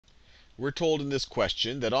we're told in this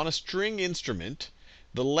question that on a string instrument,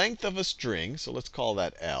 the length of a string, so let's call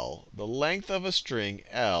that L, the length of a string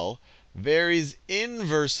L varies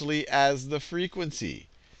inversely as the frequency.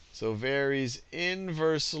 So varies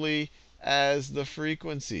inversely as the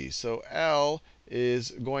frequency. So L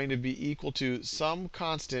is going to be equal to some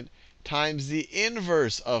constant times the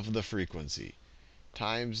inverse of the frequency.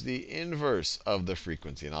 Times the inverse of the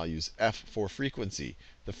frequency. And I'll use F for frequency.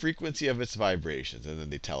 The frequency of its vibrations. And then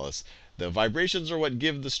they tell us the vibrations are what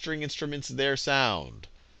give the string instruments their sound.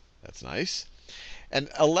 That's nice. And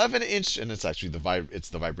 11-inch, and it's actually it's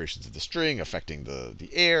the vibrations of the string affecting the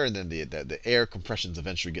air, and then the air compressions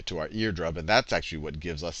eventually get to our eardrum, and that's actually what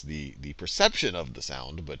gives us the perception of the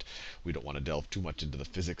sound, but we don't want to delve too much into the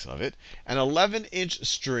physics of it. An 11-inch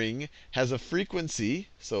string has a frequency,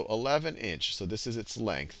 so 11-inch, so this is its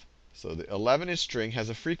length. So the 11-inch string has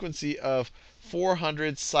a frequency of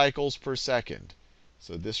 400 cycles per second.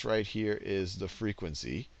 So this right here is the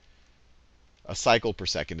frequency. A cycle per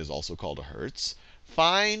second is also called a hertz.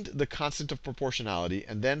 Find the constant of proportionality,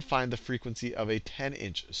 and then find the frequency of a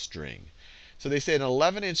 10-inch string. So they say an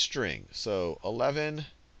 11-inch string, so 11-inch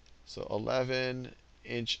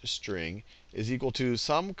string is equal to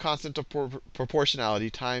some constant of proportionality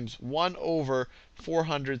times 1 over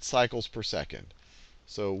 400 cycles per second.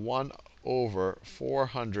 So 1 over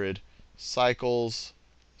 400 cycles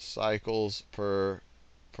per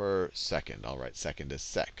second. I'll write second as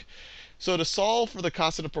sec. So to solve for the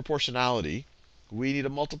constant of proportionality, we need to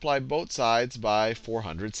multiply both sides by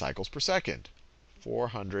 400 cycles per second.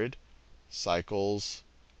 400 cycles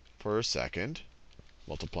per second.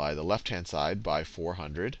 Multiply the left-hand side by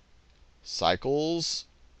 400 cycles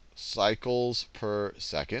per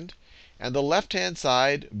second. And the left-hand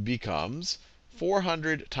side becomes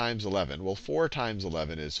 400 times 11. Well, 4 times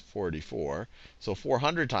 11 is 44. So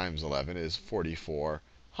 400 times 11 is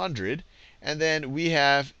 4400. And then we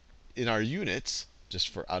have in our units, just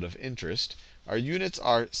for out of interest, our units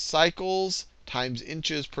are cycles times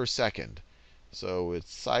inches per second. So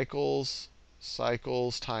it's cycles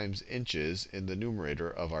times inches in the numerator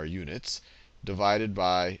of our units divided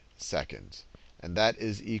by seconds. And that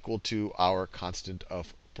is equal to our constant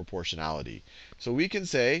of proportionality. So we can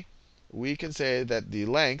say that the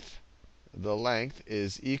length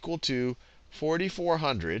is equal to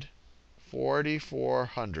 4,400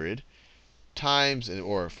 times,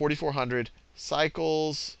 or 4,400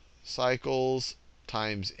 cycles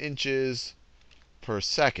times inches per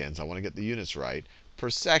second. I want to get the units right.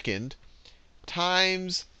 Per second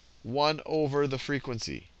times 1 over the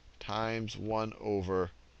frequency. Times 1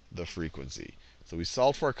 over the frequency. So we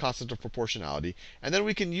solved for a constant of proportionality. And then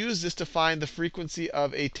we can use this to find the frequency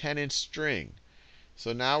of a 10-inch string.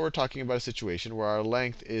 So now we're talking about a situation where our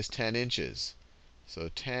length is 10 inches. So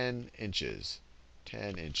 10 inches.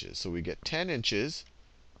 10 inches. So we get 10 inches.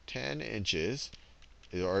 10 inches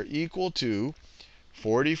are equal to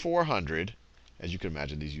 4,400. As you can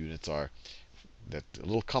imagine, these units are a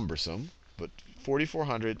little cumbersome. But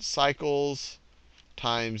 4,400 cycles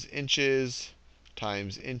times inches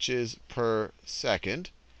per second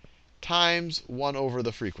times 1 over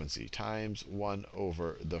the frequency. Times 1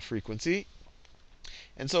 over the frequency.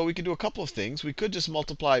 And so we can do a couple of things. We could just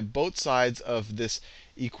multiply both sides of this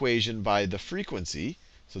equation by the frequency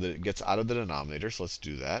so that it gets out of the denominator. So let's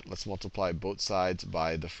do that. Let's multiply both sides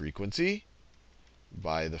by the frequency.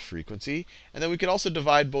 And then we could also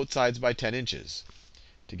divide both sides by 10 inches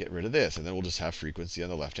to get rid of this. And then we'll just have frequency on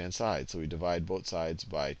the left-hand side. So we divide both sides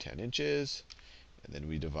by 10 inches. And then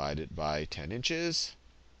we divide it by 10 inches.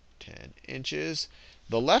 10 inches.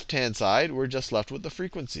 The left-hand side, we're just left with the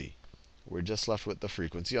frequency. On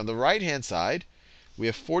the right-hand side, we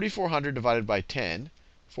have 4,400 divided by 10.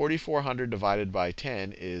 4,400 divided by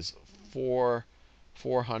 10 is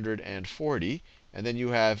 440. And then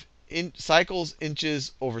you have cycles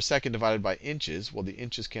inches over second divided by inches. Well, the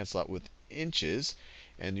inches cancel out with inches.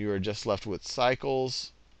 And you are just left with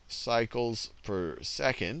cycles per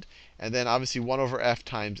second. And then obviously 1 over f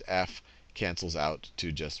times f cancels out to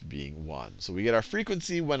just being 1. So we get our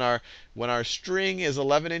frequency when our string is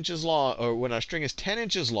 11 inches long, or when our string is 10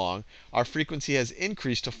 inches long, our frequency has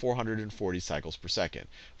increased to 440 cycles per second.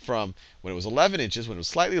 From when it was 11 inches, when it was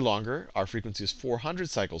slightly longer, our frequency is 400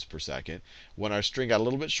 cycles per second. When our string got a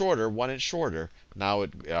little bit shorter, 1 inch shorter, now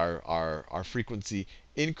our frequency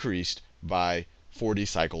increased by 40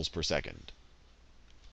 cycles per second.